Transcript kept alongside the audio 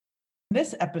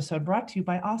This episode brought to you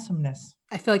by Awesomeness.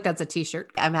 I feel like that's a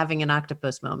t-shirt. I'm having an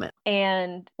octopus moment.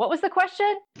 And what was the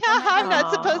question? I'm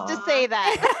not supposed to say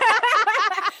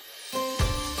that.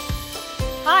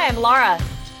 Hi, I'm Laura.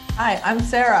 Hi, I'm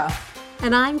Sarah.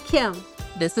 And I'm Kim.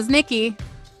 This is Nikki.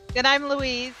 And I'm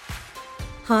Louise.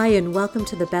 Hi, and welcome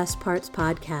to the Best Parts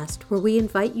Podcast, where we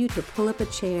invite you to pull up a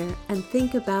chair and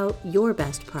think about your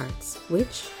best parts,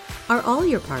 which are all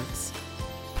your parts.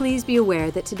 Please be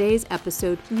aware that today's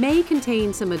episode may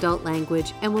contain some adult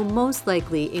language and will most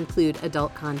likely include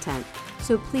adult content.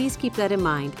 So please keep that in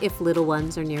mind if little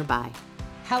ones are nearby.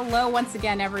 Hello once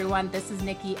again, everyone. This is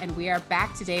Nikki, and we are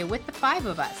back today with the five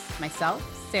of us.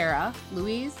 Myself, Sarah,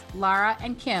 Louise, Lara,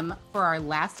 and Kim for our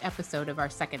last episode of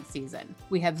our second season.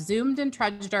 We have zoomed and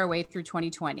trudged our way through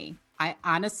 2020. I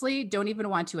honestly don't even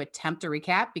want to attempt a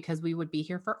recap because we would be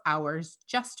here for hours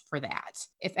just for that.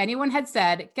 If anyone had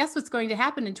said, guess what's going to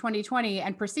happen in 2020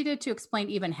 and proceeded to explain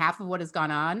even half of what has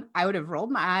gone on, I would have rolled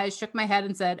my eyes, shook my head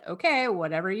and said, okay,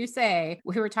 whatever you say.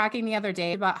 We were talking the other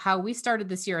day about how we started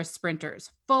this year as sprinters,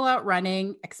 full out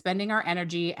running, expending our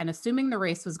energy and assuming the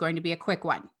race was going to be a quick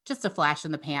one, just a flash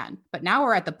in the pan. But now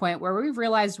we're at the point where we've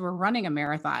realized we're running a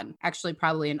marathon, actually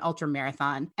probably an ultra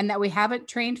marathon, and that we haven't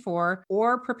trained for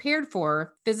or prepared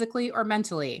for physically or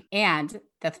mentally. And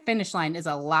the finish line is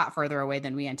a lot further away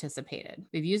than we anticipated.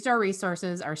 We've used our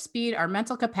resources, our speed, our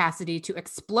mental capacity to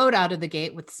explode out of the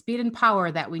gate with speed and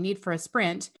power that we need for a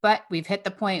sprint, but we've hit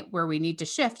the point where we need to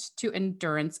shift to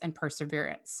endurance and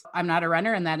perseverance. I'm not a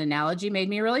runner, and that analogy made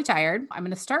me really tired. I'm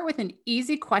going to start with an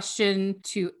easy question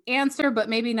to answer, but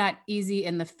maybe not easy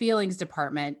in the feelings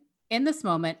department. In this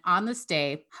moment, on this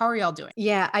day, how are y'all doing?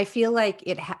 Yeah, I feel like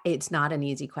it's not an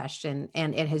easy question,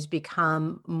 and it has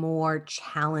become more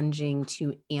challenging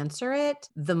to answer it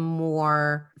the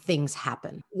more things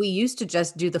happen. We used to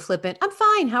just do the flippant, I'm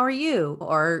fine, how are you?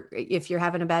 Or if you're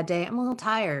having a bad day, I'm a little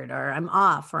tired, or I'm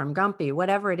off, or I'm grumpy,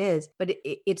 whatever it is. But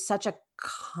it's such a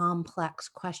complex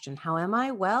question. How am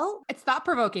I? Well, it's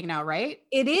thought-provoking now, right?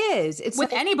 It is. It's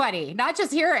with anybody, not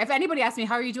just here. If anybody asks me,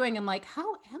 how are you doing? I'm like,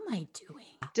 how am I doing?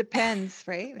 Depends,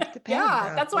 right? It depends.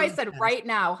 Yeah, that's why I said right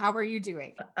now, how are you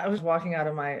doing? I was walking out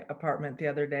of my apartment the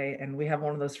other day, and we have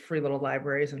one of those free little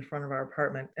libraries in front of our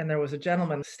apartment. And there was a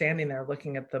gentleman standing there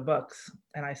looking at the books.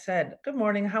 And I said, good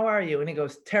morning, how are you? And he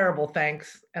goes, terrible,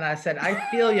 thanks. And I said, I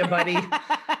feel you, buddy.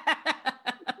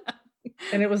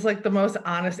 And it was like the most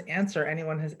honest answer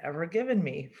anyone has ever given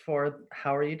me for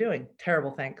how are you doing?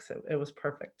 Terrible, thanks. It was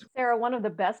perfect. Sarah, one of the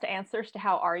best answers to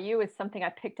how are you is something I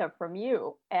picked up from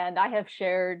you. And I have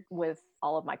shared with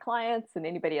all of my clients and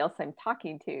anybody else I'm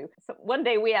talking to. So one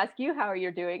day we asked you, how are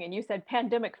you doing? And you said,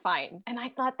 pandemic fine. And I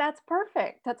thought, that's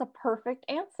perfect. That's a perfect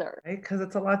answer. Because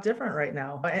it's a lot different right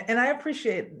now. And I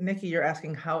appreciate, Nikki, you're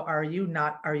asking, how are you,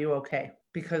 not are you okay?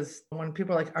 Because when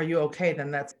people are like, are you okay?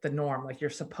 Then that's the norm. Like, you're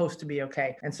supposed to be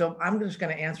okay. And so I'm just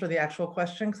going to answer the actual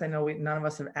question because I know none of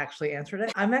us have actually answered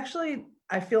it.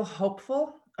 I feel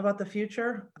hopeful about the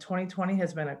future. 2020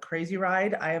 has been a crazy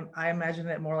ride. I imagine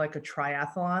it more like a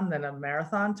triathlon than a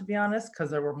marathon, to be honest, because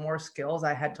there were more skills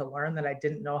I had to learn that I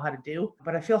didn't know how to do.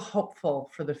 But I feel hopeful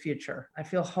for the future. I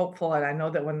feel hopeful. And I know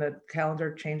that when the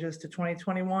calendar changes to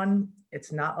 2021,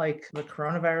 it's not like the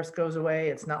coronavirus goes away.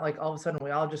 It's not like all of a sudden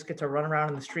we all just get to run around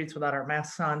in the streets without our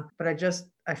masks on. But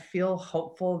I feel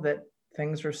hopeful that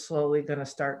things are slowly going to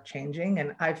start changing.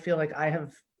 And I feel like I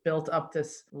have built up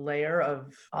this layer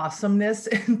of awesomeness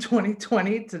in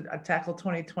 2020 to tackle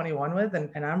 2021 with,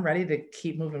 and I'm ready to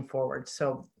keep moving forward.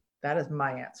 So that is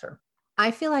my answer. I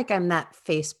feel like I'm that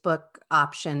Facebook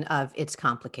option of it's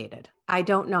complicated. I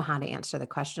don't know how to answer the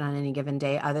question on any given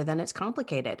day other than it's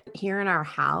complicated. Here in our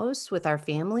house with our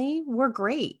family, we're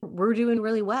great. We're doing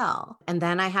really well. And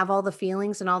then I have all the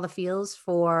feelings and all the feels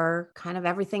for kind of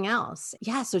everything else.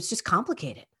 Yeah, so it's just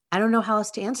complicated. I don't know how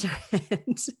else to answer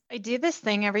it. I do this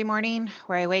thing every morning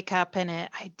where I wake up and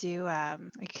I do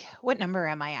like, what number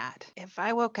am I at? If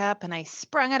I woke up and I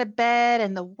sprung out of bed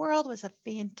and the world was a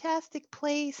fantastic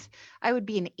place, I would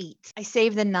be an 8. I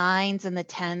save the 9s and the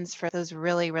 10s for those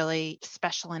really, really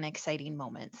special and exciting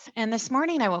moments. And this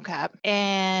morning I woke up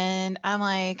and I'm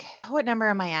like, what number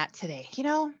am I at today?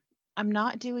 I'm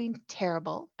not doing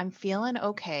terrible. I'm feeling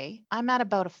okay. I'm at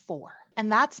about a 4. And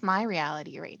that's my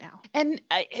reality right now. And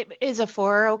is a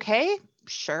 4 okay?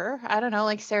 Sure. I don't know.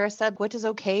 Like Sarah said, what is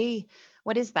okay?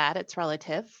 What is that? It's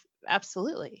relative.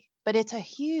 Absolutely. But it's a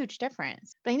huge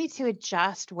difference. But I need to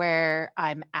adjust where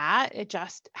I'm at,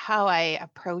 adjust how I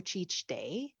approach each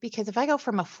day. Because if I go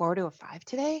from a 4 to a 5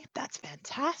 today, that's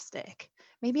fantastic.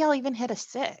 Maybe I'll even hit a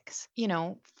 6.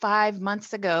 5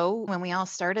 months ago when we all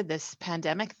started this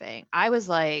pandemic thing, I was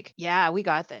like, yeah, we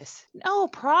got this. No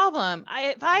problem.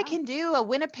 If I can do a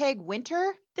Winnipeg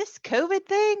winter, this COVID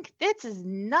thing, this is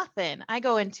nothing. I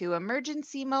go into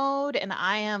emergency mode and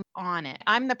I am on it.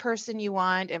 I'm the person you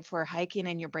want if we're hiking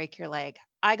and you break your leg.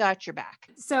 I got your back.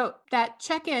 So that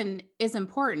check-in is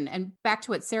important. And back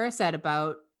to what Sarah said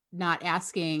about not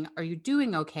asking, are you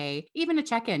doing okay? Even a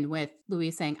check-in with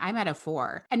Louise saying, I'm at a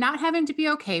 4, and not having to be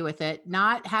okay with it,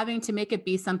 not having to make it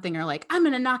be something or like, I'm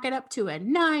going to knock it up to a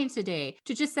 9 today,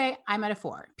 to just say, I'm at a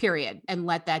 4, period. And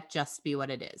let that just be what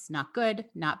it is. Not good,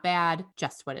 not bad,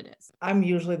 just what it is. I'm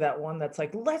usually that one that's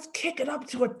like, let's kick it up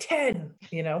to a 10,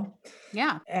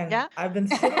 Yeah. And Yeah. I've been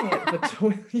sitting it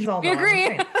between, We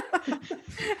agree.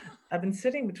 I've been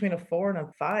sitting between a 4 and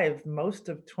a 5 most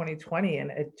of 2020, and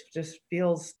it just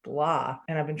feels blah.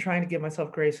 And I've been trying to give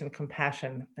myself grace and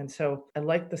compassion. And so I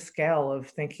like the scale of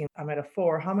thinking, I'm at a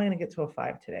 4. How am I going to get to a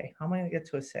 5 today? How am I going to get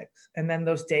to a 6? And then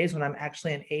those days when I'm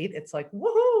actually an 8, it's like,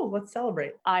 woohoo, let's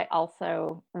celebrate. I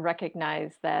also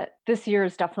recognize that this year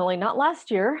is definitely not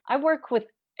last year. I work with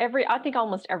I think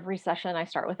almost every session I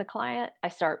start with a client, I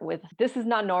start with, this is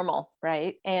not normal,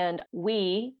 right? And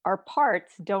our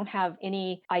parts don't have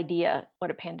any idea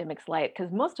what a pandemic's like,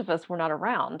 because most of us were not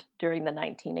around during the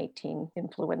 1918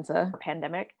 influenza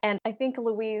pandemic. And I think,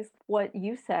 Louise, what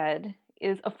you said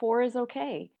is a 4 is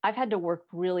okay. I've had to work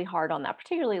really hard on that,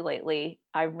 particularly lately.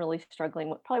 I'm really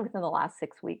struggling with, probably within the last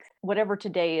 6 weeks. Whatever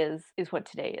today is what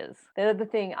today is. The other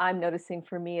thing I'm noticing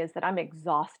for me is that I'm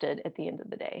exhausted at the end of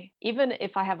the day. Even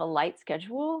if I have a light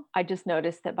schedule, I just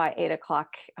noticed that by 8 o'clock,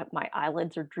 my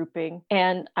eyelids are drooping.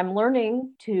 And I'm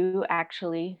learning to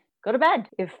actually go to bed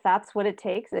if that's what it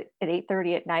takes at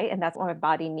 8:30 at night, and that's what my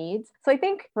body needs. So I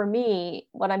think for me,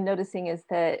 what I'm noticing is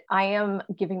that I am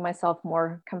giving myself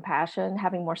more compassion,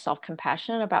 having more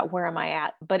self-compassion about where am I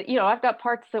at. But I've got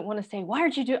parts that want to say, why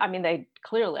aren't you doing? I mean,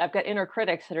 I've got inner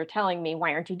critics that are telling me,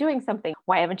 why aren't you doing something?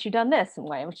 Why haven't you done this? And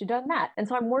why haven't you done that? And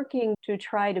so I'm working to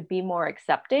try to be more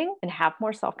accepting and have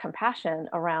more self-compassion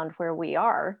around where we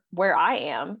are, where I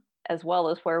am, as well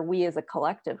as where we as a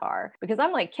collective are. Because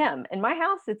I'm like Kim, in my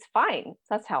house, it's fine.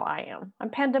 That's how I am.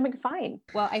 I'm pandemic fine.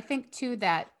 Well, I think too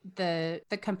that the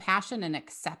compassion and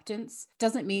acceptance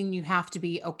doesn't mean you have to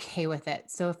be okay with it.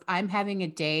 So if I'm having a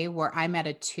day where I'm at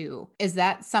a 2, is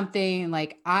that something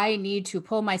like I need to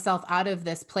pull myself out of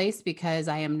this place because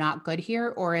I am not good here?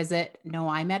 Or is it, no,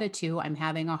 I'm at a 2, I'm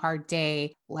having a hard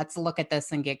day. Let's look at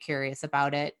this and get curious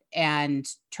about it and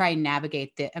try and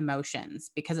navigate the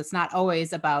emotions, because it's not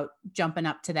always about jumping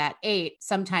up to that 8.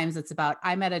 Sometimes it's about,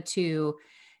 I'm at a 2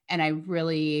 and I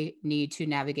really need to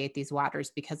navigate these waters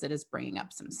because it is bringing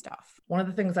up some stuff. One of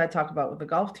the things I talk about with the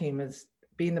golf team is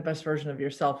being the best version of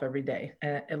yourself every day.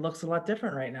 And it looks a lot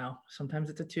different right now. Sometimes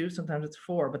it's a 2, sometimes it's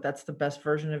 4, but that's the best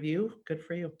version of you. Good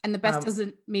for you. And the best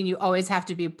doesn't mean you always have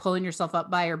to be pulling yourself up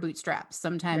by your bootstraps.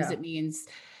 Sometimes it means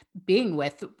being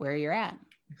with where you're at.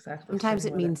 Exactly. Sometimes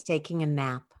it means taking a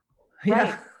nap. Yeah.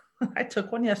 Right. I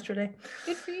took one yesterday.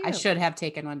 Good for you. I should have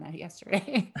taken one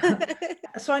yesterday.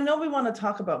 So I know we want to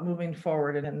talk about moving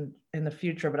forward and in the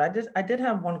future, but I did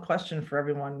have one question for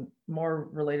everyone more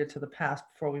related to the past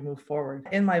before we move forward.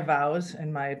 In my vows,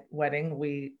 in my wedding,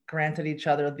 we granted each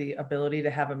other the ability to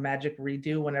have a magic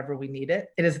redo whenever we need it.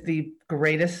 It is the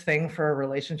greatest thing for a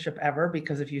relationship ever,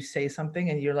 because if you say something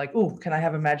and you're like, "Ooh, can I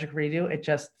have a magic redo?" It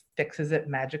just fixes it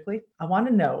magically. I want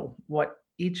to know what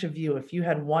each of you, if you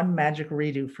had one magic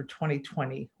redo for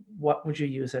 2020, what would you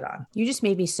use it on? You just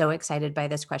made me so excited by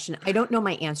this question. I don't know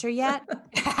my answer yet.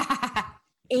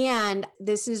 And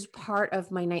this is part of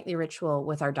my nightly ritual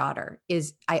with our daughter,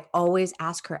 is I always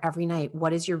ask her every night,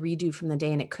 what is your redo from the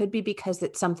day? And it could be because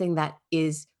it's something that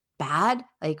is bad,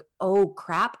 like, oh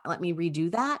crap, let me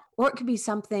redo that. Or it could be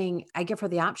something, I give her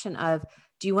the option of,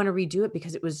 do you want to redo it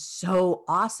because it was so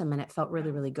awesome and it felt really,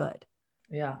 really good?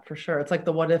 Yeah, for sure. It's like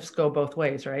the what ifs go both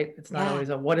ways, right? It's not always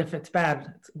a what if it's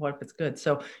bad, it's what if it's good.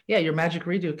 So yeah, your magic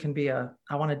redo can be I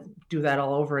want to do that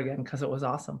all over again because it was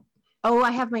awesome. Oh,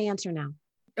 I have my answer now.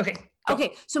 Okay.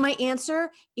 Okay. So my answer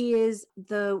is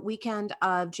the weekend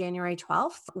of January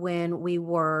 12th when we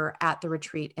were at the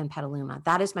retreat in Petaluma.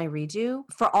 That is my redo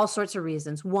for all sorts of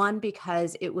reasons. One,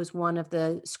 because it was one of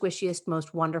the squishiest,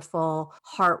 most wonderful,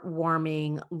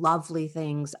 heartwarming, lovely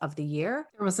things of the year.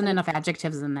 There wasn't enough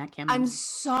adjectives in that, Kim. I'm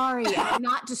sorry. I'm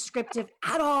not descriptive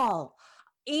at all.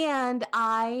 And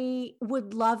I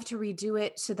would love to redo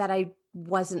it so that I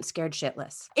wasn't scared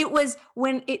shitless.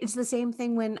 It's the same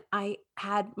thing when I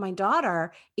had my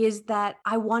daughter, is that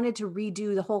I wanted to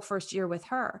redo the whole first year with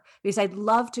her because I'd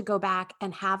love to go back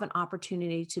and have an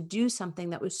opportunity to do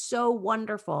something that was so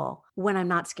wonderful when I'm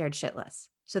not scared shitless,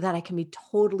 so that I can be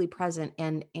totally present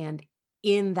and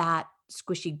in that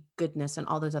squishy goodness and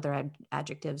all those other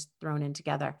adjectives thrown in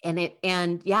together.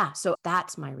 So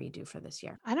that's my redo for this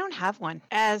year. I don't have one.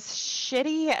 As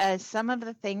shitty as some of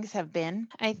the things have been,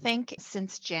 I think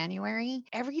since January,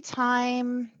 every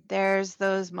time there's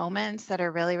those moments that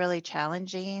are really, really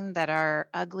challenging, that are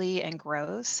ugly and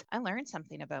gross, I learned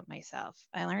something about myself.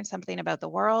 I learned something about the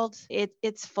world.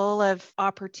 It's full of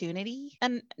opportunity,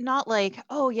 and not like,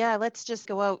 oh yeah, let's just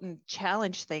go out and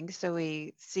challenge things so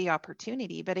we see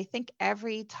opportunity. But I think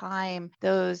every time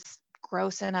those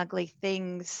gross and ugly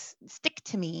things stick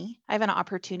to me, I have an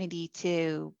opportunity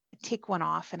to take one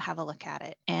off and have a look at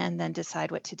it and then decide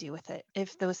what to do with it.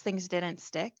 If those things didn't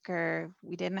stick, or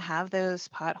we didn't have those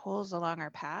potholes along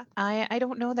our path, I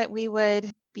don't know that we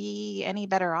would be any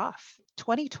better off.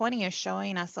 2020 is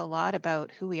showing us a lot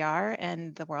about who we are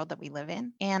and the world that we live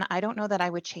in. And I don't know that I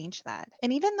would change that.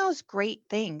 And even those great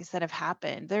things that have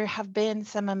happened, there have been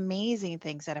some amazing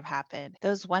things that have happened.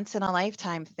 Those once in a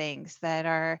lifetime things that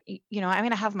are, I'm going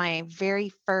to have my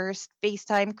very first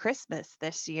FaceTime Christmas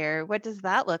this year. What does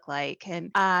that look like?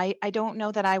 And I don't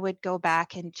know that I would go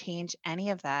back and change any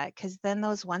of that, because then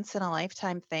those once in a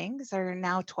lifetime things are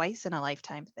now twice in a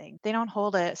lifetime thing. They don't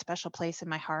hold a special place in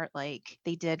my heart like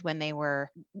they did when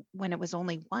it was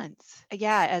only once.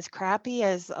 Yeah, as crappy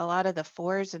as a lot of the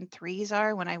 4s and 3s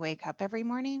are when I wake up every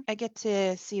morning, I get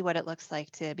to see what it looks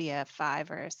like to be a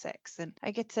 5 or a 6. And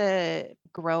I get to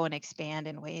grow and expand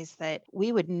in ways that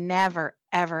we would never,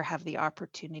 ever have the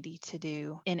opportunity to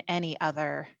do in any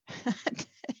other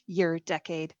year,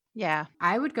 decade. Yeah.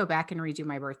 I would go back and redo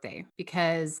my birthday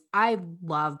because I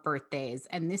love birthdays.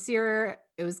 And this year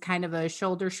it was kind of a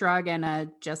shoulder shrug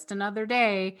and just another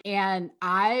day. And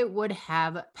I would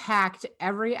have packed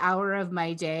every hour of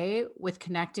my day with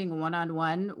connecting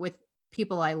one-on-one with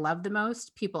people I love the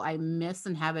most, people I miss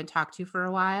and haven't talked to for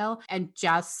a while, and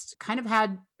just kind of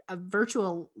had a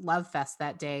virtual love fest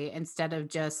that day instead of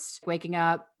just waking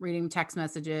up, reading text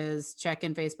messages,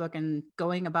 checking Facebook, and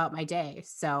going about my day.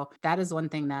 So that is one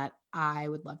thing that I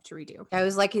would love to redo. I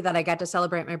was lucky that I got to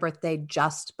celebrate my birthday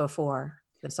just before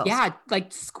this. Yeah,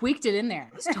 like squeaked it in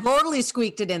there. Totally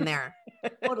squeaked it in there.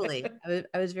 Totally.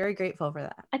 I was very grateful for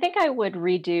that. I think I would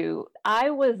redo. I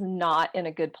was not in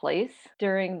a good place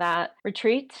during that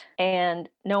retreat, and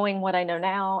knowing what I know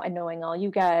now and knowing all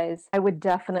you guys, I would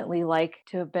definitely like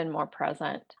to have been more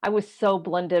present. I was so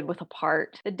blended with a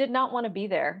part that did not want to be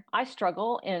there. I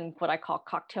struggle in what I call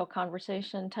cocktail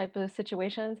conversation type of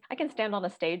situations. I can stand on a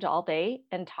stage all day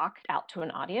and talk out to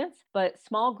an audience, but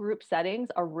small group settings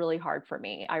are really hard for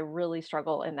me. I really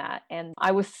struggle in that. And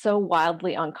I was so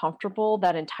wildly uncomfortable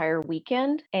that entire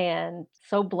weekend and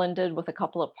so blended with a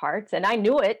couple of parts. And I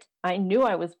knew it. I knew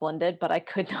I was blended, but I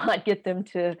could not get them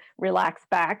to relax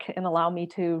back and allow me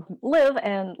to live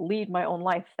and lead my own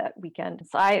life that weekend.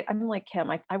 So I'm like Kim,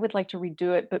 I would like to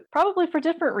redo it, but probably for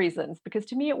different reasons, because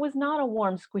to me, it was not a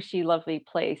warm, squishy, lovely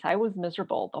place. I was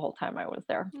miserable the whole time I was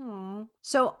there. Aww.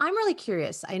 So I'm really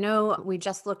curious. I know we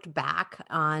just looked back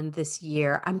on this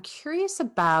year. I'm curious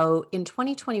about, in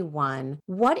 2021,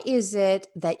 what is it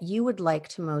that you would like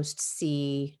to most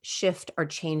see shift or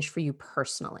change for you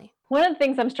personally? One of the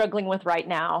things I'm struggling with right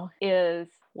now is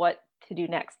what to do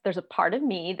next. There's a part of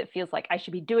me that feels like I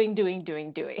should be doing.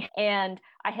 And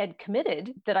I had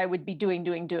committed that I would be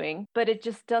doing, but it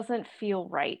just doesn't feel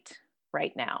right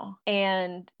now.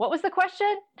 And what was the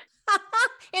question?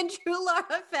 In true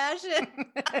Lara fashion.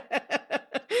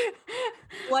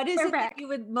 What is it that you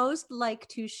would most like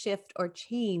to shift or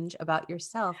change about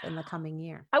yourself in the coming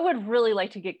year? I would really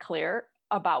like to get clear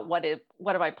about what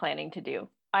am I planning to do.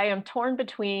 I am torn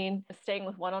between staying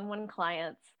with one-on-one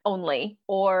clients only,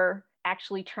 or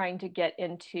actually trying to get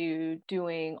into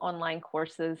doing online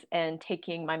courses and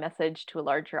taking my message to a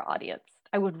larger audience.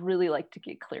 I would really like to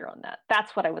get clear on that.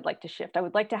 That's what I would like to shift. I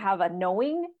would like to have a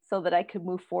knowing so that I could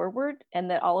move forward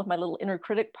and that all of my little inner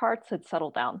critic parts had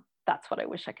settled down. That's what I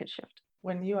wish I could shift.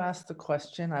 When you asked the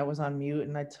question, I was on mute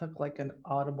and I took like an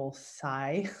audible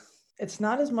sigh It's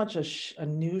not as much a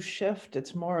new shift.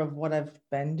 It's more of what I've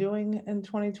been doing in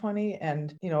 2020.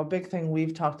 And, a big thing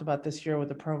we've talked about this year with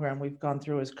the program we've gone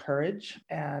through is courage.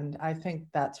 And I think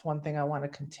that's one thing I want to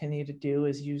continue to do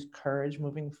is use courage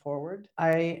moving forward.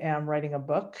 I am writing a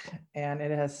book and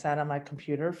it has sat on my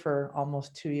computer for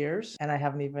almost 2 years. And I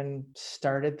haven't even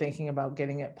started thinking about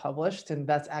getting it published. And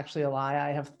that's actually a lie.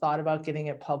 I have thought about getting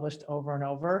it published over and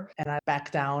over and I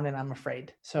back down and I'm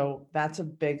afraid. So that's a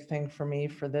big thing for me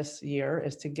for this year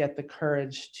is to get the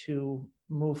courage to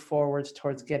move forwards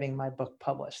towards getting my book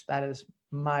published. That is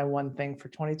my one thing for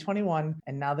 2021.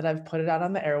 And now that I've put it out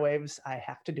on the airwaves, I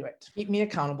have to do it. Keep me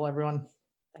accountable, everyone.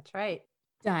 That's right.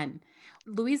 Done.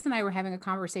 Louise and I were having a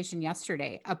conversation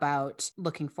yesterday about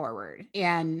looking forward,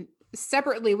 and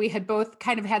separately, we had both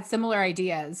kind of had similar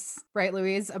ideas, right,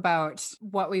 Louise, about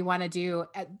what we want to do,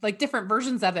 like different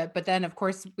versions of it. But then, of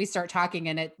course, we start talking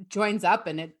and it joins up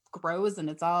and it grows and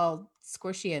it's all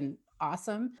squishy and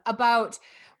awesome about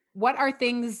what are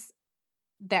things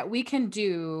that we can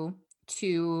do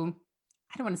to,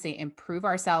 I don't want to say improve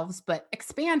ourselves, but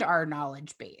expand our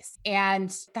knowledge base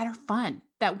and that are fun,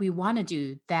 that we want to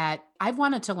do, that I've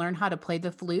wanted to learn how to play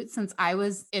the flute since I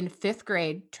was in 5th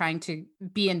grade trying to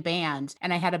be in band.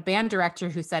 And I had a band director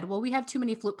who said, well, we have too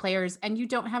many flute players and you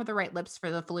don't have the right lips for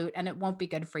the flute and it won't be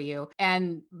good for you.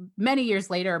 And many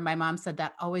years later, my mom said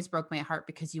that always broke my heart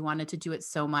because you wanted to do it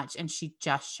so much and she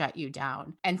just shut you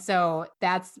down. And so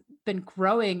that's been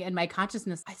growing in my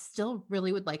consciousness. I still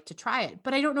really would like to try it,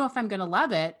 but I don't know if I'm going to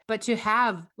love it. But to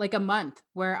have like a month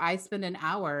where I spend an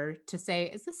hour to say,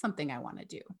 is this something I want to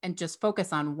do? And just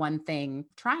focus on one thing,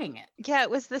 trying it. Yeah, it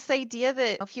was this idea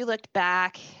that if you looked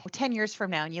back 10 years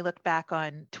from now and you look back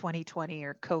on 2020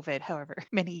 or COVID, however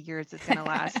many years it's going to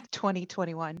last,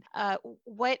 2021,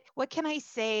 what can I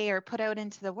say or put out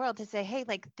into the world to say, hey,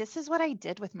 like, this is what I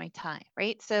did with my time,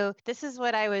 right? So this is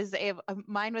what I was able,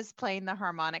 mine was playing the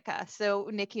harmonica. So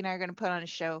Nikki and I are going to put on a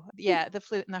show. Yeah, the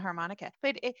flute and the harmonica.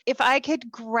 But if I could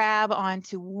grab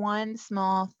onto one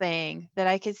small thing that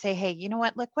I could say, hey, you know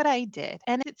what, look what I did.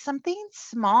 And it's something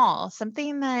small,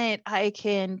 something that I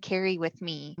can carry with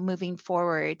me moving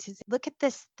forward to say, look at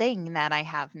this thing that I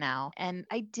have now. And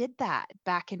I did that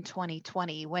back in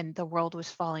 2020 when the world was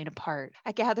falling apart.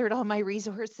 I gathered all my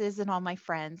resources and all my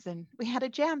friends and we had a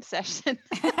jam session.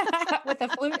 With a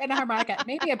flute and a harmonica,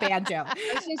 maybe a banjo.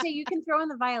 I was going to say, you can throw in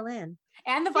the violin.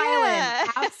 And the violin.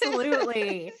 Yeah.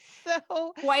 Absolutely.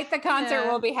 So quite the concert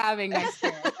we'll be having next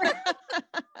year.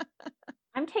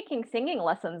 I'm taking singing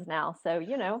lessons now, so I'll join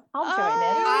in.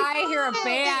 I hear a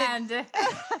band.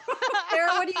 Sarah,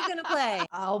 what are you going to play?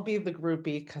 I'll be the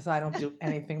groupie because I don't do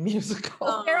anything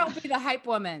musical. Sarah will be the hype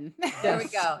woman. There we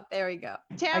go. There we go.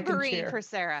 Tambourine cheer. for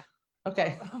Sarah.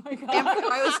 Okay. Oh my God.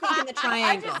 I was thinking the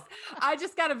triangle. I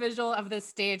just got a visual of this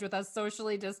stage with us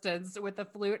socially distanced with a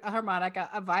flute, a harmonica,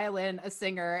 a violin, a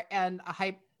singer, and a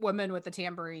hype woman with a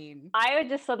tambourine. I would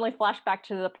just suddenly flash back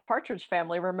to the Partridge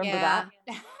Family. Remember that?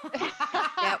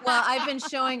 Yeah. Well, I've been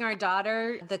showing our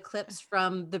daughter the clips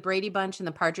from the Brady Bunch and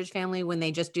the Partridge Family when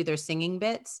they just do their singing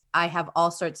bits. I have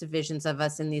all sorts of visions of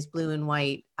us in these blue and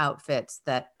white outfits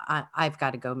that I've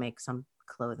got to go make some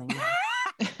clothing.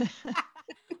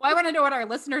 Well, I want to know what our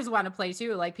listeners want to play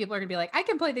too. Like people are gonna be like, I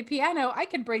can play the piano, I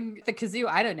can bring the kazoo.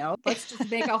 I don't know. Let's just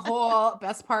make a whole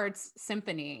best parts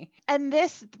symphony. And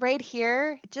this right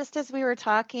here, just as we were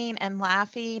talking and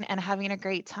laughing and having a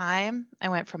great time, I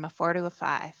went from a 4 to a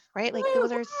 5, right? Like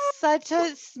those are such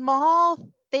a small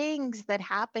things that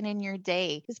happen in your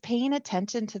day. Just paying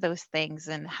attention to those things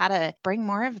and how to bring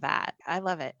more of that. I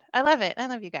love it. I love it. I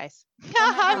love you guys.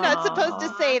 I'm not supposed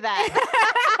to say that.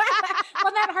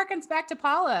 Well, that harkens back to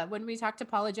Paula when we talked to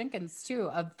Paula Jenkins too,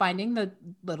 of finding the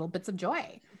little bits of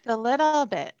joy. The little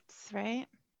bits, right?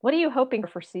 What are you hoping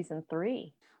for season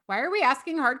 3? Why are we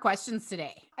asking hard questions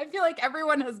today? I feel like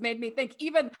everyone has made me think,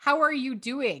 even how are you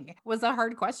doing was a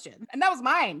hard question. And that was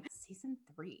mine. Season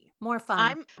 3. More fun.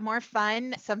 I'm more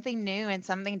fun, something new and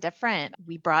something different.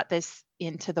 We brought this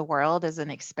into the world as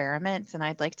an experiment and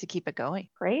I'd like to keep it going.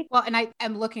 Great. Well, and I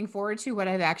am looking forward to what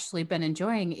I've actually been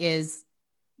enjoying is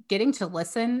getting to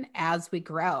listen as we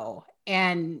grow.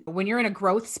 And when you're in a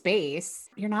growth space,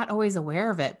 you're not always aware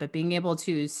of it, but being able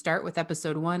to start with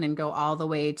episode 1 and go all the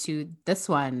way to this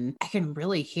one, I can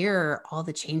really hear all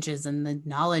the changes and the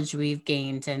knowledge we've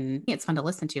gained. And it's fun to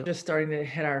listen to. Just starting to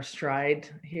hit our stride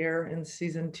here in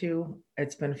season 2.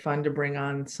 It's been fun to bring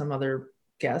on some other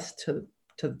guests to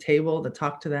the table to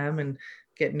talk to them and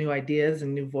get new ideas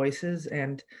and new voices.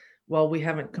 And while we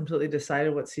haven't completely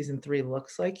decided what season 3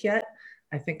 looks like yet,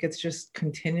 I think it's just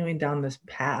continuing down this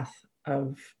path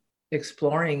of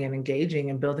exploring and engaging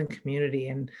and building community.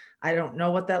 And I don't know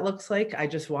what that looks like. I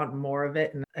just want more of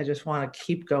it. And I just want to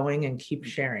keep going and keep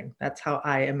sharing. That's how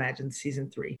I imagine season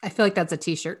 3. I feel like that's a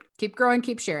t-shirt. Keep growing,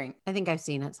 keep sharing. I think I've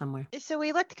seen it somewhere. So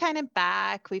we looked kind of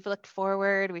back, we've looked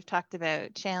forward, we've talked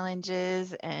about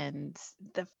challenges, and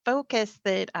the focus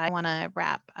that I want to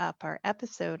wrap up our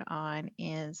episode on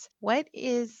is, what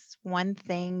is one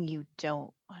thing you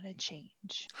don't want to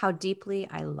change? How deeply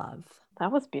I love.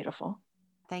 That was beautiful.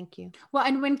 Thank you. Well,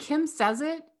 and when Kim says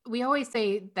it, we always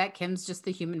say that Kim's just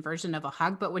the human version of a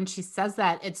hug. But when she says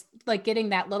that, it's like getting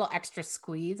that little extra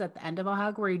squeeze at the end of a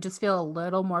hug where you just feel a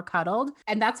little more cuddled.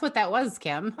 And that's what that was,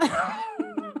 Kim.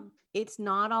 It's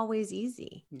not always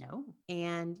easy. No.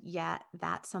 And yet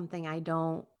that's something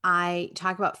I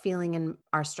talk about feeling in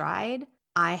our stride.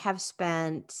 I have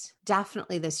spent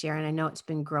definitely this year, and I know it's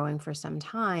been growing for some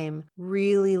time,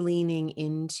 really leaning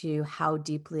into how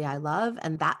deeply I love.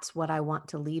 And that's what I want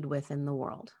to lead with in the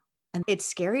world. And it's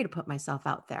scary to put myself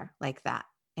out there like that.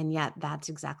 And yet that's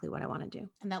exactly what I want to do.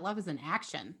 And that love is an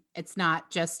action. It's not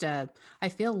just I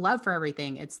feel love for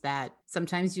everything. It's that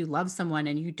sometimes you love someone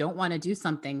and you don't want to do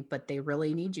something, but they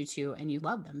really need you to, and you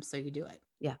love them. So you do it.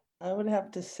 Yeah. I would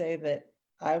have to say that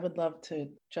I would love to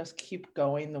just keep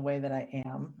going the way that I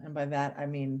am. And by that, I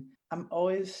mean, I'm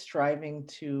always striving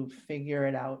to figure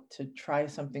it out, to try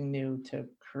something new, to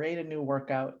create a new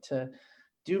workout, to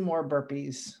do more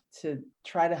burpees, to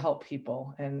try to help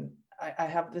people. And I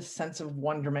have this sense of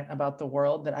wonderment about the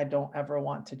world that I don't ever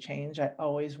want to change. I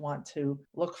always want to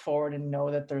look forward and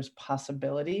know that there's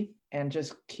possibility and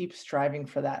just keep striving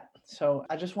for that. So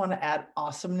I just want to add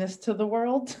awesomeness to the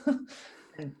world.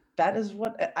 And that is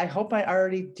what I hope I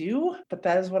already do, but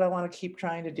that is what I want to keep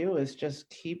trying to do, is just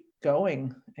keep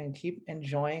going and keep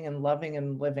enjoying and loving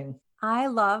and living. I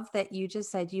love that you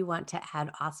just said you want to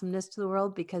add awesomeness to the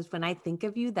world, because when I think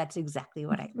of you, that's exactly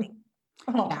what I think.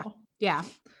 Oh, Yeah.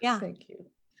 Yeah. thank you.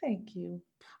 Thank you.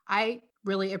 I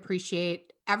really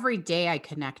appreciate every day I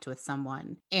connect with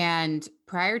someone. And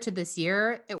prior to this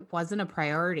year, it wasn't a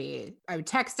priority. I would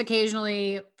text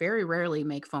occasionally, very rarely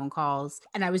make phone calls.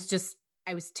 And I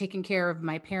was taking care of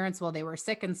my parents while they were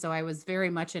sick. And so I was very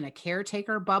much in a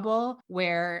caretaker bubble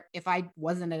where if I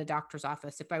wasn't at a doctor's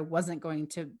office, if I wasn't going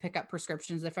to pick up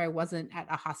prescriptions, if I wasn't at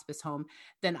a hospice home,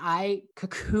 then I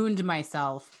cocooned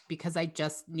myself because I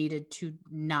just needed to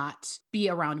not be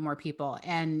around more people.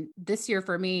 And this year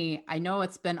for me, I know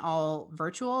it's been all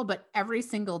virtual, but every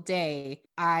single day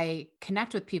I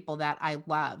connect with people that I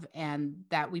love and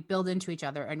that we build into each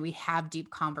other, and we have deep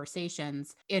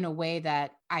conversations in a way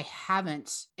that I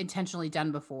haven't intentionally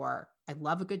done before. I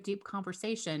love a good deep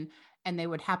conversation, and they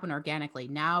would happen organically.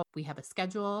 Now we have a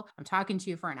schedule. I'm talking to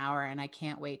you for an hour, and I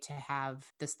can't wait to have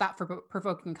this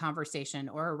thought-provoking conversation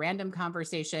or a random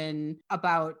conversation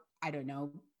about, I don't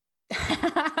know.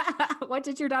 What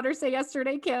did your daughter say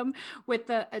yesterday, Kim? With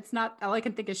it's not, all I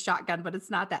can think is shotgun, but it's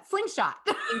not that, slingshot.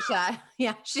 Slingshot.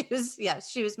 Yeah,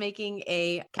 she was making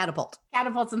a catapult.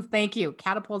 Catapults, and thank you.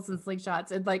 Catapults and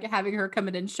slingshots, and like having her come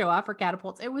in and show off her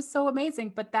catapults. It was so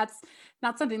amazing, but that's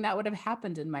not something that would have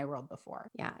happened in my world before.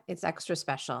 Yeah, it's extra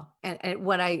special. And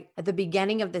at the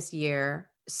beginning of this year,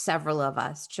 several of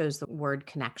us chose the word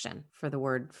connection for the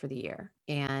word for the year.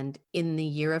 And in the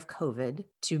year of COVID,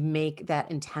 to make that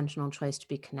intentional choice to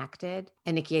be connected.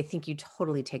 And Nikki, I think you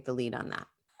totally take the lead on that.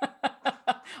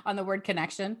 On the word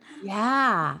connection.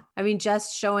 Yeah. I mean,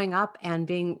 just showing up and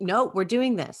being, no, we're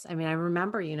doing this. I mean, I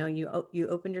remember, you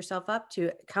opened yourself up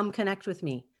to come connect with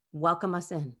me. Welcome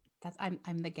us in.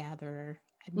 I'm the gatherer.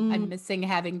 I'm missing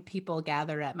having people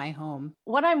gather at my home.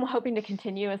 What I'm hoping to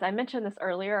continue, as I mentioned this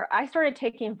earlier, I started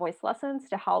taking voice lessons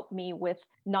to help me with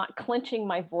not clenching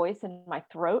my voice and my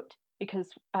throat, because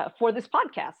for this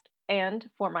podcast and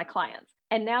for my clients.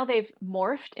 And now they've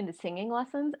morphed into singing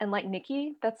lessons. And like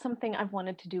Nikki, that's something I've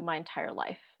wanted to do my entire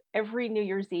life. Every New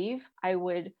Year's Eve, I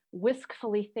would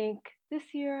wistfully think, this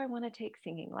year I want to take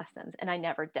singing lessons. And I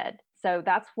never did. So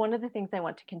that's one of the things I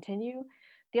want to continue.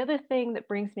 The other thing that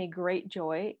brings me great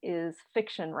joy is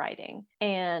fiction writing.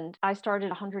 And I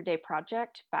started a 100-day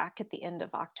project back at the end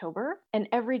of October. And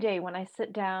every day when I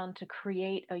sit down to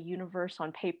create a universe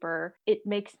on paper, it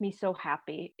makes me so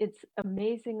happy. It's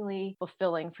amazingly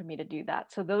fulfilling for me to do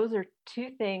that. So those are two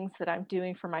things that I'm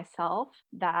doing for myself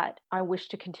that I wish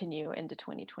to continue into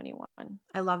 2021.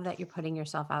 I love that you're putting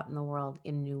yourself out in the world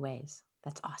in new ways.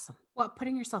 That's awesome. Well,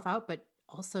 putting yourself out, but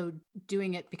also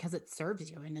doing it because it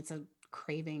serves you and it's a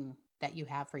craving that you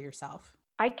have for yourself.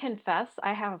 I confess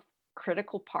I have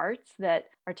critical parts that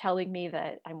are telling me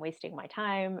that I'm wasting my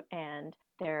time, and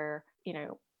they're,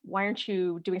 why aren't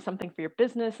you doing something for your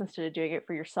business instead of doing it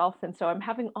for yourself? And so I'm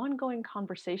having ongoing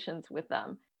conversations with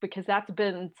them. because that's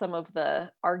been some of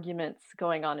the arguments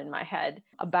going on in my head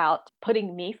about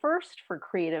putting me first for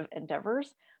creative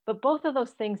endeavors. But both of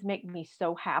those things make me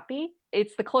so happy.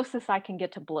 It's the closest I can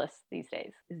get to bliss these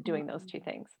days, is doing those two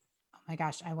things. Oh my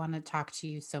gosh, I want to talk to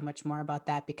you so much more about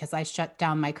that because I shut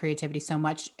down my creativity so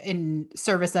much in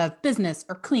service of business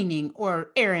or cleaning or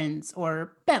errands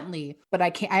or Bentley. But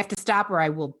I have to stop or I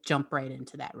will jump right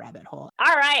into that rabbit hole.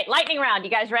 All right, lightning round. You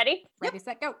guys ready? Ready,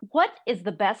 set, go. What is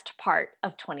the best part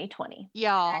of 2020?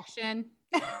 Y'all. Action.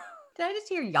 Did I just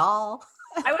hear y'all?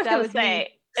 I was That going was to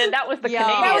say, and that was the Y'all.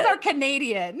 Canadian. That was our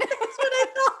Canadian, That's what I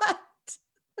thought.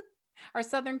 our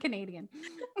Southern Canadian.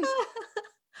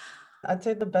 I'd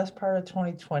say the best part of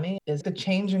 2020 is the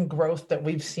change and growth that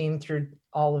we've seen through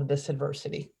all of this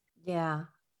adversity. Yeah.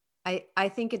 I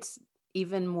think it's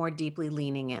even more deeply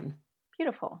leaning in.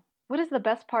 Beautiful. What is the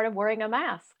best part of wearing a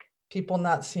mask? People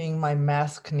not seeing my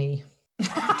mask knee. Do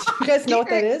you guys know what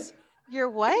that is? You're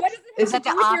what? Is that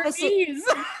the opposite? Yeah.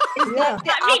 The Yeah,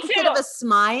 me opposite too. of a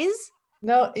smize?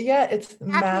 No, yeah, it's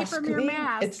Acne from your maskne.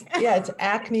 mask. It's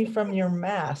acne from your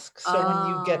mask. So when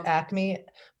you Oh. get acne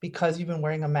because you've been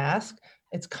wearing a mask,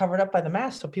 it's covered up by the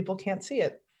mask so people can't see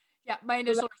it. Yeah, my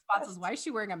initial response was, why is she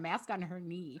wearing a mask on her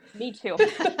knee? Me too.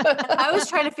 I was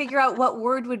trying to figure out what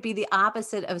word would be the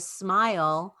opposite of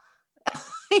smile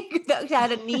that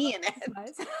had a knee in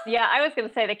it. Yeah, I was going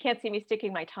to say they can't see me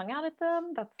sticking my tongue out at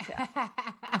them. That's yeah.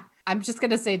 I'm just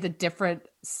going to say the different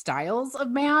styles of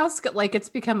mask, like it's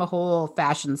become a whole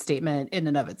fashion statement in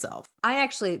and of itself. I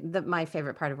actually, my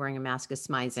favorite part of wearing a mask is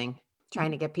smizing,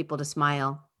 trying to get people to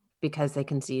smile because they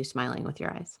can see you smiling with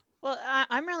your eyes. Well,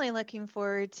 I'm really looking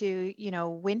forward to,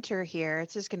 winter here.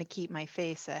 It's just going to keep my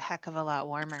face a heck of a lot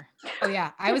warmer. Oh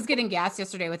yeah, I was getting gas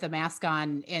yesterday with a mask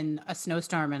on in a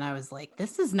snowstorm and I was like,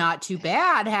 this is not too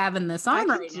bad having this I on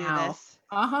can right do now. this.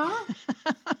 Uh-huh.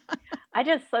 I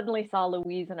just suddenly saw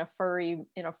Louise in a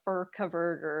fur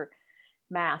covered or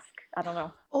mask. I don't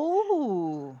know.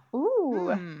 Oh,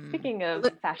 Ooh. Speaking of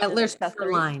fashion At least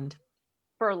accessories, lined.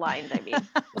 fur lined, I mean.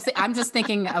 Well, see, I'm just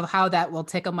thinking of how that will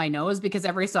tickle my nose because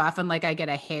every so often, like I get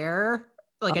a hair,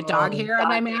 like a dog Oh, hair on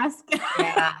my dog hair. mask.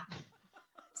 Yeah.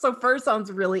 So fur sounds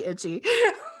really itchy.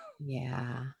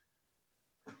 Yeah.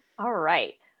 All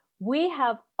right. We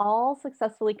have all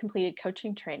successfully completed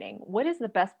coaching training. What is the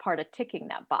best part of ticking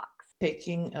that box?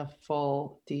 Taking a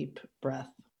full deep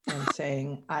breath and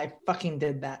saying, I fucking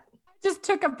did that. Just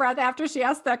took a breath after she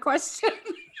asked that question.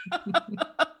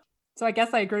 So I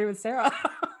guess I agree with Sarah.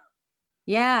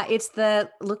 Yeah. It's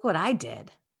look what I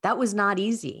did. That was not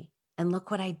easy. And look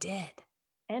what I did.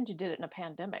 And you did it in a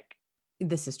pandemic.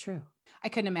 This is true. I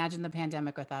couldn't imagine the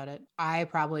pandemic without it. I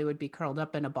probably would be curled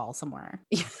up in a ball somewhere.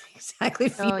 Yeah,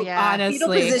 exactly. Oh, yeah. Fetal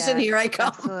Honestly, position, here I come.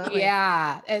 absolutely.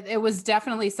 Yeah, it was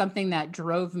definitely something that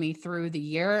drove me through the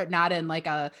year, not in like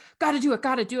a gotta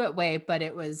do it way, but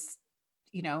it was,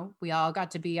 we all got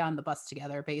to be on the bus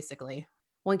together, basically.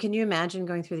 Well, can you imagine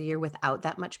going through the year without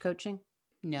that much coaching?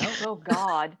 No. Oh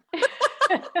God.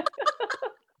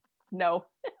 No.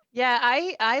 Yeah,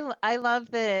 I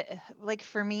love the, like,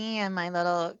 for me and my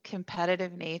little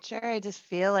competitive nature, I just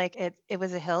feel like it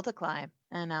was a hill to climb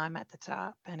and now I'm at the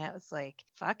top and it was like,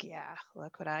 fuck yeah,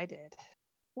 look what I did.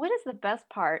 What is the best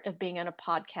part of being on a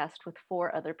podcast with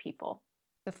 4 other people?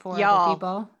 The 4 Y'all. other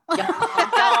people.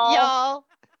 Y'all.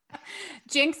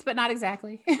 Jinx, but not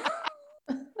exactly.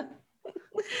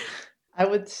 I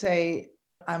would say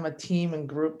I'm a team and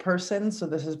group person. So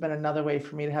this has been another way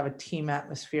for me to have a team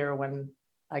atmosphere when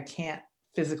I can't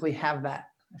physically have that,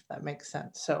 if that makes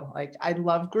sense. So like, I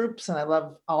love groups and I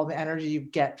love all the energy you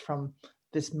get from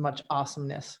this much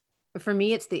awesomeness. For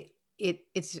me, it's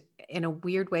it's in a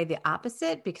weird way the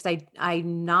opposite because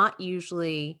I'm not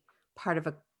usually part of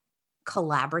a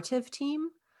collaborative team.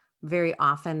 Very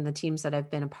often the teams that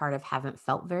I've been a part of haven't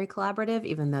felt very collaborative,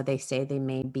 even though they say they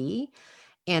may be.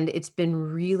 And it's been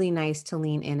really nice to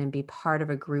lean in and be part of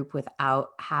a group without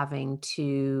having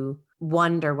to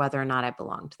wonder whether or not I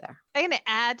belonged there. I'm going to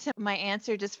add to my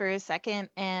answer just for a second.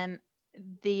 And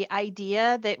the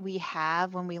idea that we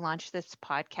have when we launch this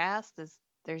podcast is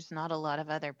there's not a lot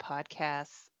of other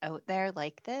podcasts out there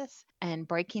like this, and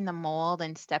breaking the mold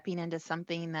and stepping into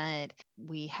something that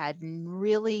we had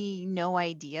really no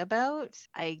idea about.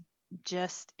 I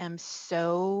just am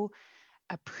so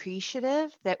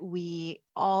appreciative that we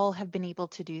all have been able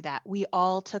to do that. We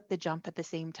all took the jump at the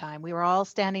same time. We were all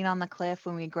standing on the cliff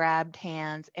when we grabbed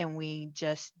hands and we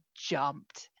just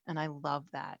jumped. And I love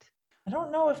that. I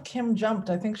don't know if Kim jumped.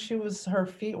 I think her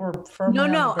feet were firmly No,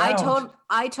 on the I ground.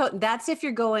 told that's if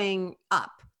you're going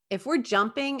up. If we're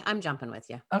jumping, I'm jumping with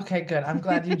you. Okay, good. I'm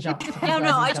glad you jumped.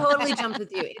 No, I totally jumped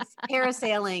with you. It's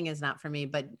parasailing is not for me,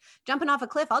 but jumping off a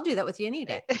cliff, I'll do that with you any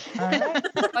day. All right.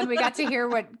 When we got to hear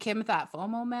what Kim thought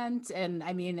FOMO meant, and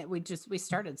I mean, we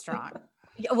started strong.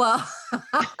 Yeah, well,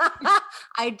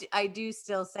 I do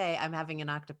still say I'm having an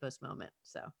octopus moment.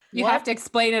 So You have to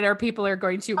explain it or people are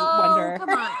going to wonder. Come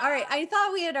on. All right. I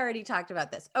thought we had already talked about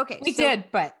this. Okay. We did,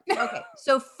 but okay.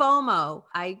 So FOMO,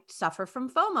 I suffer from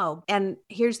FOMO. And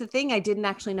here's the thing. I didn't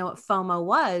actually know what FOMO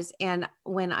was. And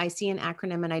when I see an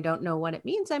acronym and I don't know what it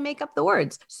means, I make up the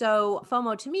words. So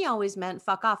FOMO to me always meant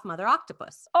fuck off, mother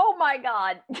octopus. Oh my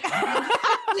God.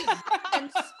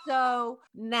 And so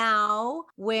now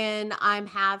when I'm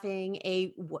having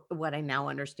what I now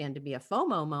understand to be a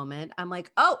FOMO moment, I'm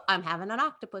like, oh, I'm having an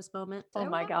octopus moment. Oh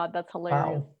my God, that's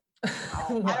hilarious. Wow.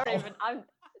 I don't even,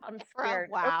 I'm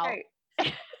scared. Wow.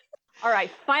 Okay. All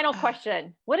right, final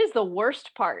question. What is the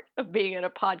worst part of being in a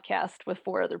podcast with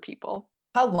 4 other people?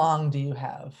 How long do you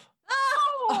have?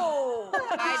 oh,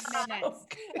 5 minutes.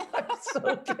 I'm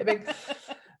so kidding.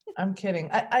 I'm kidding.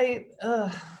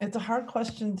 It's a hard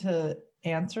question to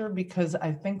answer because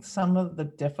I think some of the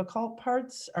difficult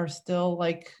parts are still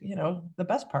like, the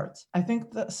best parts. I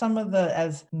think that some of the,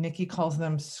 as Nikki calls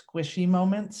them, squishy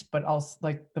moments, but also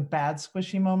like the bad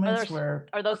squishy moments are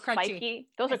those crunchy. Spiky?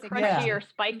 Those are think crunchy yeah. or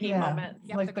spiky Yeah. moments.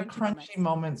 Yep, Like the the crunchy crunchy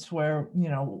moments where,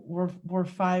 we're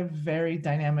 5 very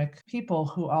dynamic people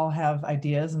who all have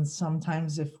ideas. And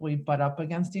sometimes if we butt up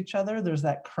against each other, there's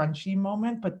that crunchy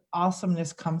moment, but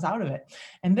awesomeness comes out of it.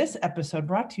 And this episode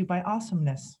brought to you by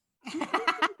Awesomeness.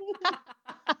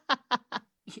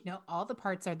 All the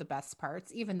parts are the best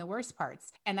parts, even the worst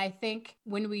parts. And I think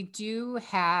when we do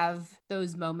have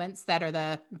those moments that are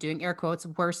the, doing air quotes,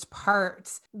 worst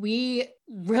parts, we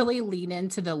really lean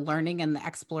into the learning and the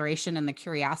exploration and the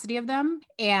curiosity of them,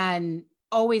 and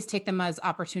always take them as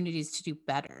opportunities to do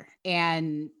better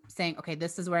and saying, okay,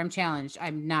 this is where I'm challenged.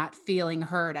 I'm not feeling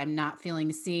heard. I'm not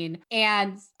feeling seen,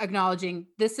 and acknowledging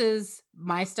this is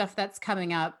my stuff that's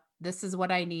coming up. This is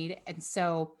what I need. And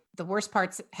so the worst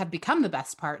parts have become the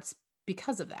best parts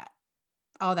because of that.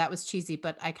 Oh, that was cheesy,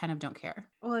 but I kind of don't care.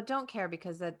 Well, I don't care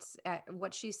because that's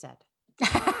what she said.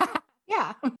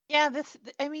 Yeah. Yeah,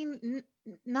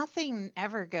 nothing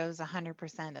ever goes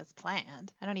 100% as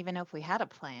planned. I don't even know if we had a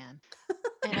plan.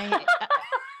 And I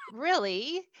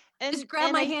really, and just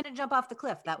grab my hand and jump off the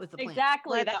cliff. That was the plan.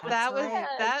 Exactly.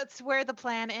 That's where the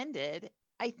plan ended.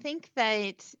 I think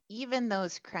that even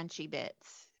those crunchy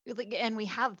bits, and we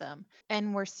have them,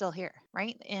 and we're still here,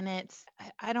 right? And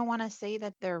I don't want to say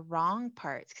that they're wrong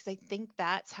parts, because I think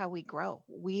that's how we grow.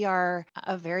 We are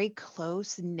a very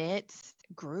close knit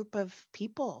group of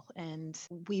people, and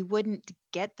we wouldn't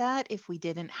get that if we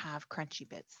didn't have crunchy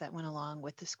bits that went along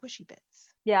with the squishy bits.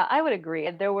 Yeah, I would agree.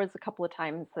 There was a couple of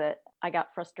times that I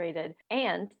got frustrated,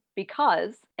 and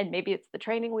maybe it's the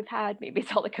training we've had, maybe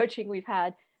it's all the coaching we've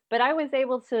had, but I was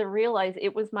able to realize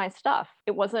it was my stuff.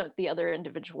 It wasn't the other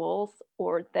individuals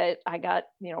or that I got,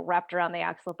 wrapped around the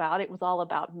axle about. It was all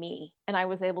about me. And I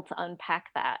was able to unpack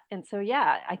that. And so,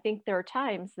 yeah, I think there are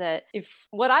times that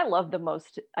what I love the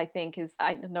most, I think, is,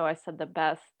 I know I said the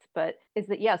best, but is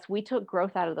that, yes, we took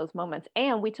growth out of those moments,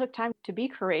 and we took time to be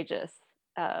courageous,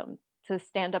 to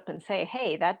stand up and say,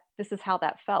 hey, this is how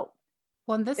that felt.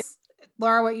 Well, and this,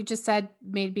 Laura, what you just said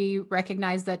made me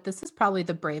recognize that this is probably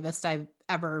the bravest I've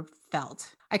ever felt.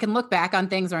 I can look back on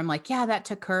things where I'm like, yeah, that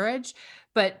took courage.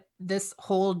 But this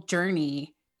whole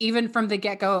journey, even from the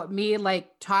get-go, me like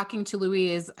talking to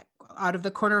Louise out of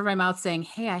the corner of my mouth saying,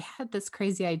 hey, I had this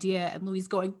crazy idea. And Louise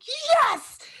going,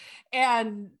 yes!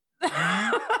 And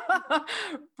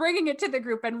bringing it to the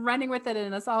group and running with it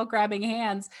and us all grabbing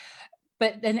hands.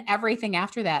 But then everything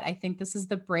after that, I think this is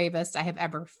the bravest I have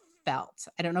ever felt.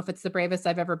 I don't know if it's the bravest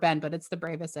I've ever been, but it's the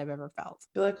bravest I've ever felt.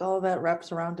 I feel like all of that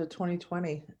wraps around to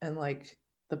 2020 and like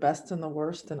the best and the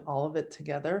worst and all of it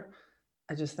together.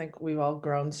 I just think we've all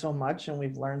grown so much and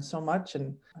we've learned so much.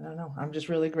 And I don't know, I'm just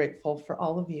really grateful for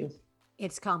all of you.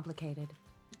 It's complicated.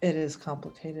 It is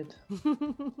complicated.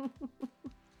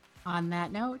 On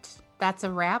that note, that's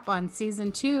a wrap on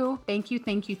season 2. Thank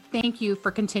you for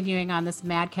continuing on this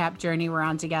madcap journey we're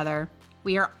on together.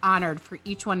 We are honored for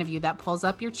each one of you that pulls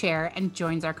up your chair and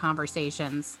joins our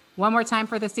conversations. One more time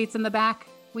for the seats in the back.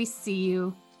 We see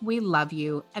you. We love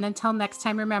you. And until next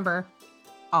time, remember,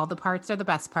 all the parts are the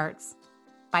best parts.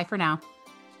 Bye for now.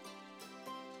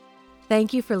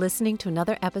 Thank you for listening to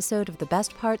another episode of the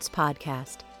Best Parts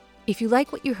Podcast. If you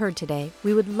like what you heard today,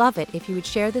 we would love it if you would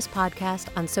share this podcast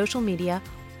on social media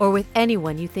or with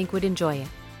anyone you think would enjoy it.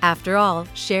 After all,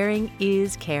 sharing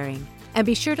is caring. And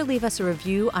be sure to leave us a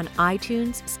review on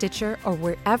iTunes, Stitcher, or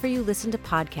wherever you listen to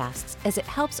podcasts, as it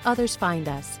helps others find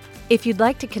us. If you'd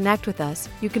like to connect with us,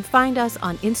 you can find us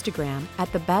on Instagram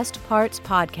at The Best Parts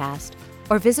Podcast,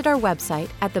 or visit our website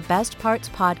at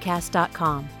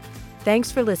thebestpartspodcast.com.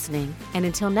 Thanks for listening, and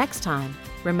until next time,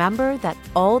 remember that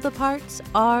all the parts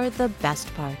are the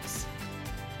best parts.